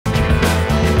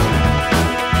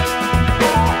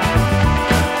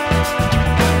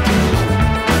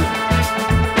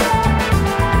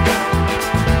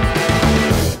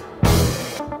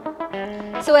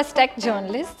as tech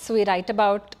journalists, we write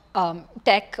about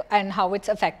tech and how it's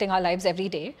affecting our lives every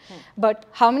day. But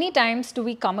how many times do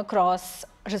we come across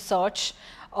research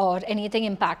or anything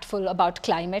impactful about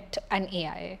climate and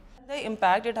AI? The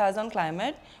impact it has on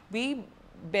climate, we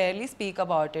barely speak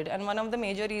about it. And one of the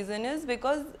major reasons is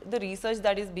because the research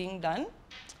that is being done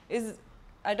is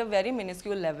at a very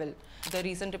minuscule level. The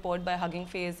recent report by Hugging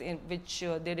Face, which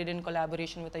they did in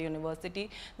collaboration with a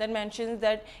university, that mentions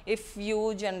that if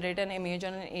you generate an image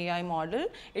on an AI model,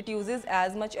 it uses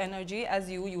as much energy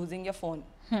as you using your phone.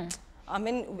 I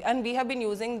mean, and we have been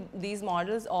using these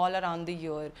models all around the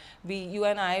year. You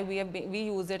and I, we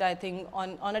use it, I think,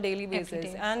 on a daily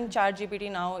basis. And ChatGPT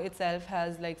now itself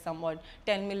has like somewhat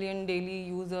 10 million daily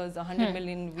users, 100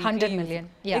 million weekly 100 million,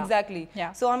 yeah. Exactly.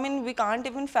 Yeah. So, I mean, we can't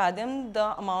even fathom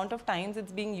the amount of times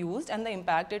it's being used and the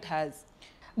impact it has.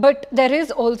 But there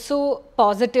is also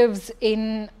positives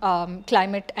in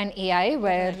climate and AI,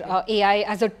 where AI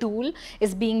as a tool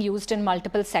is being used in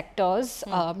multiple sectors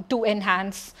to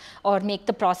enhance or make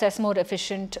the process more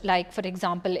efficient, like, for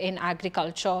example, in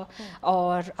agriculture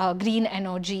or green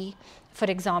energy.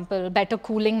 For example, better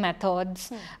cooling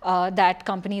methods that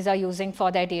companies are using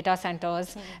for their data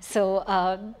centers. So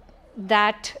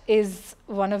that is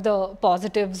one of the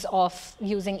positives of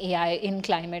using AI in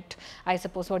climate, I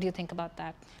suppose. What do you think about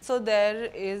that? So there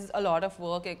is a lot of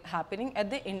work happening at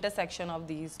the intersection of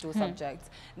these two subjects.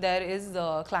 There is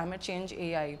climate change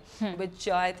AI, which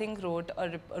I think wrote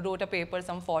a paper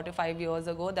some 4 to 5 years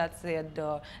ago that said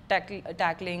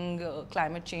tackling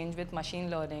climate change with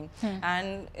machine learning.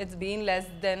 And it's been less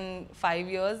than 5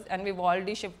 years, and we've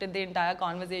already shifted the entire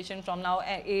conversation from now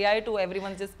AI to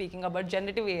everyone's just speaking about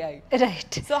generative AI.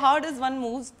 Right. So how does one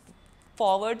move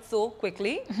forward so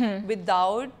quickly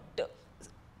without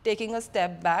taking a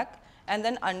step back and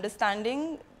then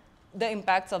understanding the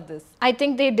impacts of this? I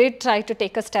think they did try to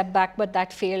take a step back, but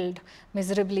that failed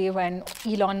miserably when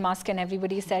Elon Musk and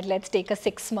everybody said, let's take a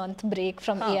 6-month break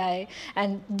from AI,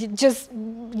 and just,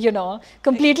 you know,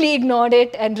 completely ignored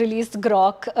it and released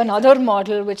Grok, another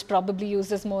model which probably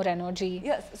uses more energy.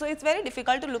 Yes, so it's very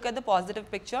difficult to look at the positive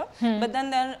picture, but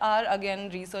then there are again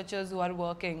researchers who are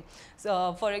working.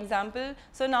 So, for example,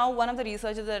 so now one of the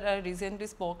researchers that I recently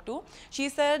spoke to, she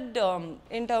said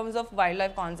in terms of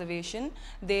wildlife conservation,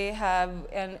 they have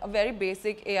a very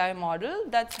basic AI model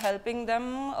that's helping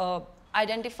them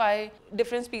identify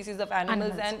different species of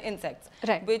animals and insects,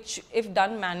 which if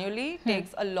done manually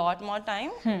takes a lot more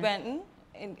time when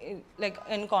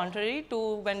in contrary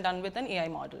to when done with an AI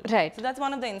model. Right. So that's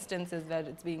one of the instances where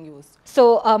it's being used.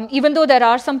 So even though there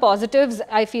are some positives,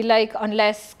 I feel like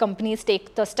unless companies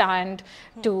take the stand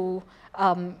to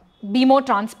be more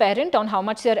transparent on how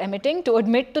much they're emitting, to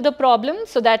admit to the problem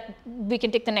so that we can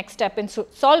take the next step in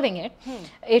solving it,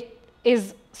 it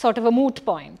is sort of a moot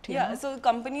point. Yeah, so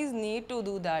companies need to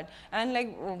do that. And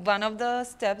like one of the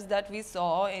steps that we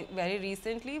saw very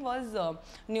recently was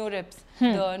NeurIPS,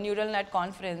 the Neural Net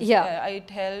Conference. Yeah. It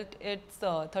held its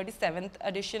 37th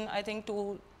edition, I think,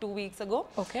 two weeks ago.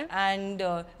 Okay. And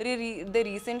they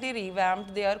recently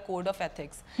revamped their code of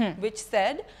ethics, which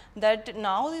said that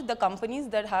now the companies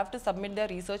that have to submit their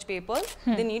research papers,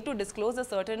 they need to disclose a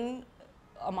certain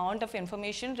amount of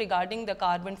information regarding the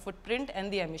carbon footprint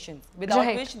and the emissions, without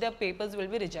which their papers will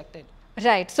be rejected.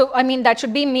 Right. So, I mean, that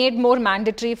should be made more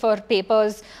mandatory for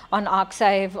papers on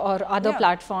Archive or other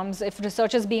platforms. If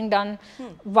research is being done,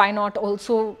 why not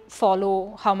also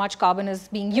follow how much carbon is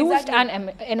being used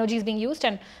and energy is being used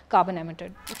and carbon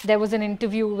emitted? There was an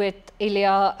interview with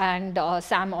Ilya and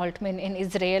Sam Altman in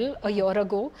Israel a year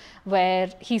ago, where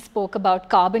he spoke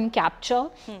about carbon capture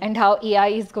and how AI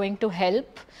is going to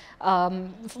help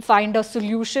find a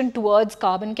solution towards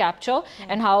carbon capture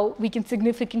and how we can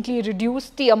significantly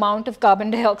reduce the amount of carbon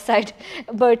dioxide.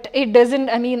 But it doesn't,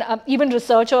 I mean, even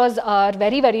researchers are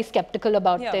very, very skeptical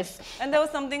about this. And there was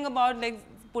something about like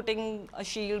putting a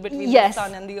shield between the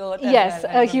sun and the earth. Yes,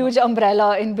 a huge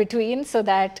umbrella in between so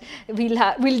that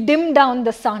we'll dim down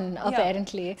the sun,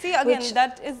 apparently. See, again,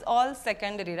 that is all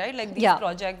secondary, right? Like these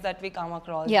projects that we come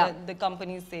across, the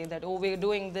companies say that, oh, we're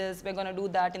doing this, we're going to do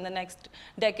that in the next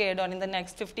decade or in the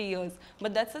next 50 years.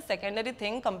 But that's a secondary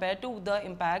thing compared to the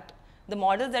impact, the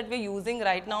models that we're using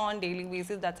right now on daily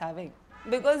basis that's having.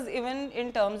 Because even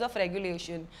in terms of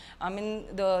regulation, I mean,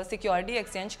 the Security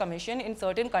Exchange Commission in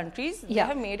certain countries, they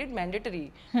have made it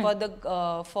mandatory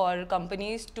for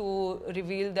companies to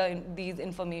reveal these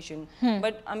information.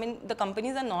 But I mean, the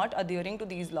companies are not adhering to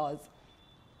these laws.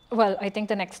 Well, I think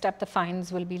the next step, the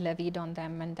fines will be levied on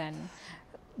them, and then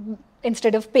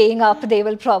instead of paying up, they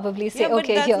will probably say, yeah,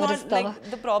 okay, here is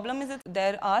the problem is that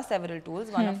there are several tools,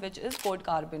 one of which is Code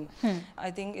Carbon. I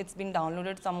think it's been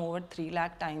downloaded some over 3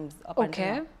 lakh times up until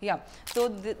now. Yeah. So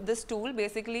this tool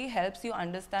basically helps you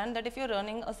understand that if you're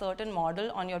running a certain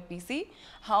model on your PC,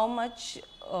 how much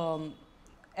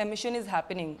emission is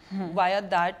happening via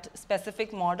that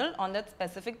specific model on that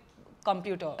specific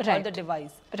computer or the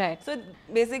device. Right. So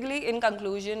basically, in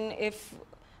conclusion, if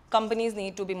companies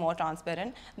need to be more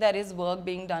transparent, there is work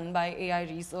being done by AI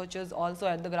researchers also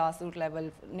at the grassroots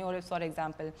level, Neurips for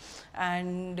example.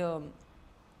 And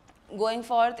going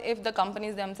forth, if the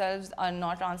companies themselves are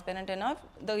not transparent enough,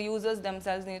 the users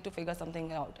themselves need to figure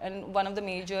something out. And one of the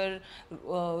major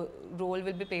role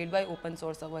will be played by open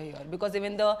source over here, because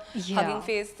even the Hugging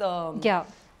Face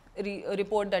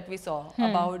report that we saw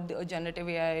about the generative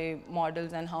AI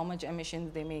models and how much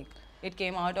emissions they make, it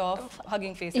came out of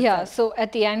Hugging Face itself. Yeah, so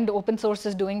at the end, open source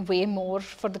is doing way more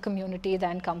for the community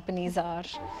than companies are.